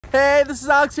Hey, this is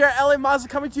Alex here at LA Mazda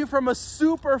coming to you from a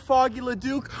super foggy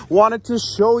Leduc. Wanted to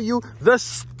show you the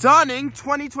stunning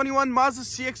 2021 Mazda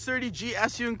CX-30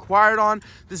 GS you inquired on.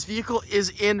 This vehicle is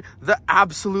in the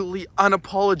absolutely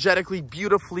unapologetically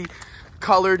beautifully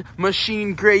colored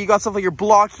machine gray. You got stuff like your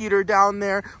block heater down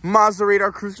there, Mazda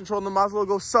radar, cruise control, and the Mazda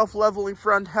logo, self-leveling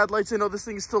front headlights. I know this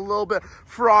thing is still a little bit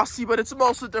frosty, but it's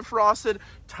mostly defrosted.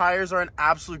 Tires are in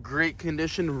absolute great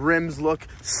condition. Rims look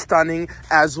stunning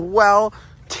as well.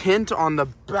 Tint on the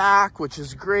back, which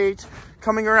is great.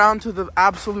 Coming around to the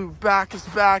absolute back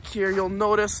here, you'll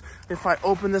notice if I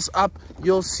open this up,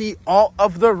 you'll see all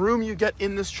of the room you get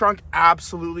in this trunk.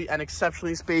 Absolutely and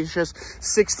exceptionally spacious.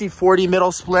 60/40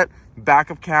 middle split,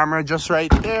 backup camera just right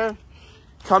there.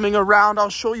 Coming around, I'll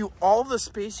show you all the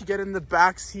space you get in the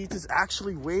back seats. Is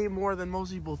actually way more than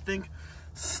most people think.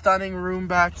 Stunning room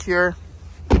back here.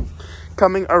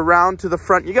 Coming around to the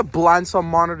front, you get blind spot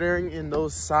monitoring in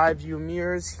those side view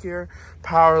mirrors here,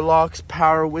 power locks,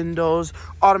 power windows,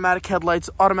 automatic headlights,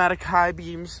 automatic high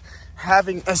beams.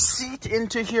 Having a seat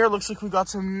into here, looks like we got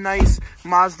some nice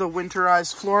Mazda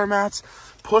winterized floor mats.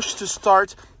 Push to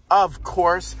start, of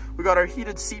course. We got our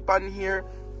heated seat button here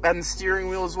and the steering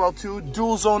wheel as well too.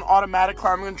 Dual zone automatic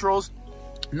climate controls.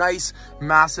 Nice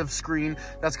massive screen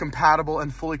that's compatible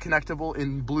and fully connectable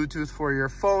in Bluetooth for your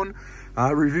phone.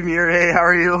 Review mirror, hey, how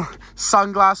are you?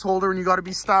 Sunglass holder when you got to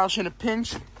be stylish in a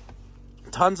pinch.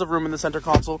 Tons of room in the center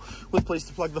console with place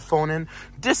to plug the phone in.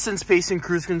 Distance pacing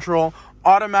cruise control.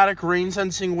 Automatic rain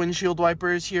sensing windshield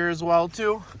wipers here as well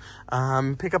too.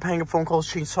 Pick up, hang up phone calls,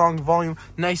 change song volume.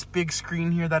 Nice big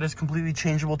screen here that is completely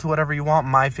changeable to whatever you want.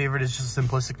 My favorite is just a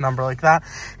simplistic number like that.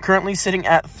 Currently sitting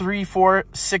at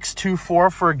 34624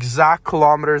 for exact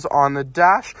kilometers on the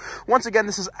dash. Once again,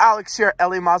 this is Alex here at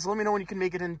LA Mazda. Let me know when you can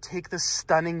make it and take this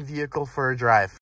stunning vehicle for a drive.